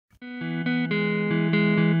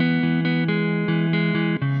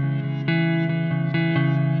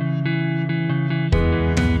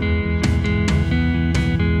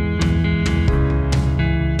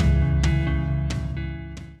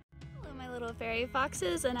Fairy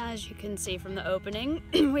Foxes, and as you can see from the opening,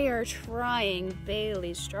 we are trying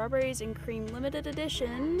Bailey's Strawberries and Cream Limited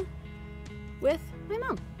Edition with my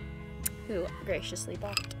mom, who graciously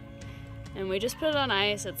bought. And we just put it on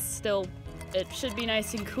ice. It should be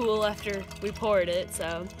nice and cool after we poured it,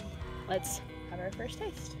 so let's have our first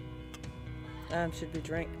taste. Should we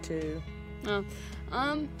drink to?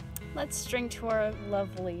 Let's drink to our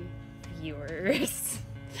lovely viewers.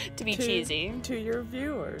 To be cheesy. To your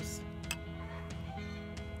viewers.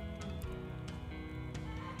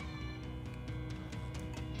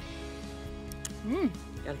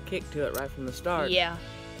 Got a kick to it right from the start. Yeah.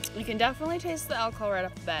 You can definitely taste the alcohol right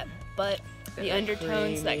off the bat, but the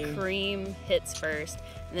undertones, that cream hits first,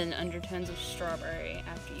 and then the undertones of strawberry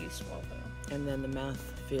after you swallow. And then the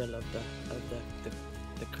mouthfeel of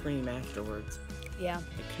the cream afterwards. Yeah.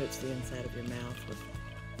 It coats the inside of your mouth with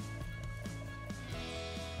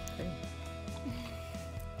cream.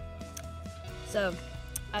 So,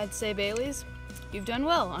 I'd say Bailey's, you've done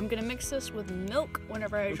well. I'm gonna mix this with milk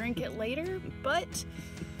whenever I drink it later, but...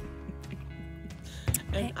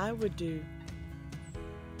 And I would do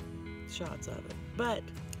shots of it, but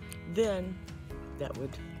then that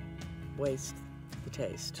would waste the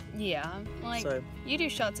taste. Yeah, like, So, you do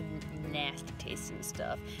shots of nasty tasting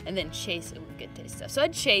stuff, and then chase it with good taste stuff. So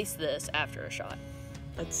I'd chase this after a shot.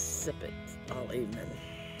 I'd sip it all evening.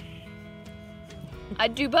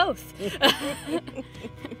 I'd do both.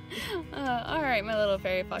 All right, my little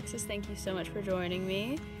fairy foxes, thank you so much for joining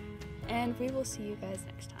me, and we will see you guys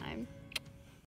next time.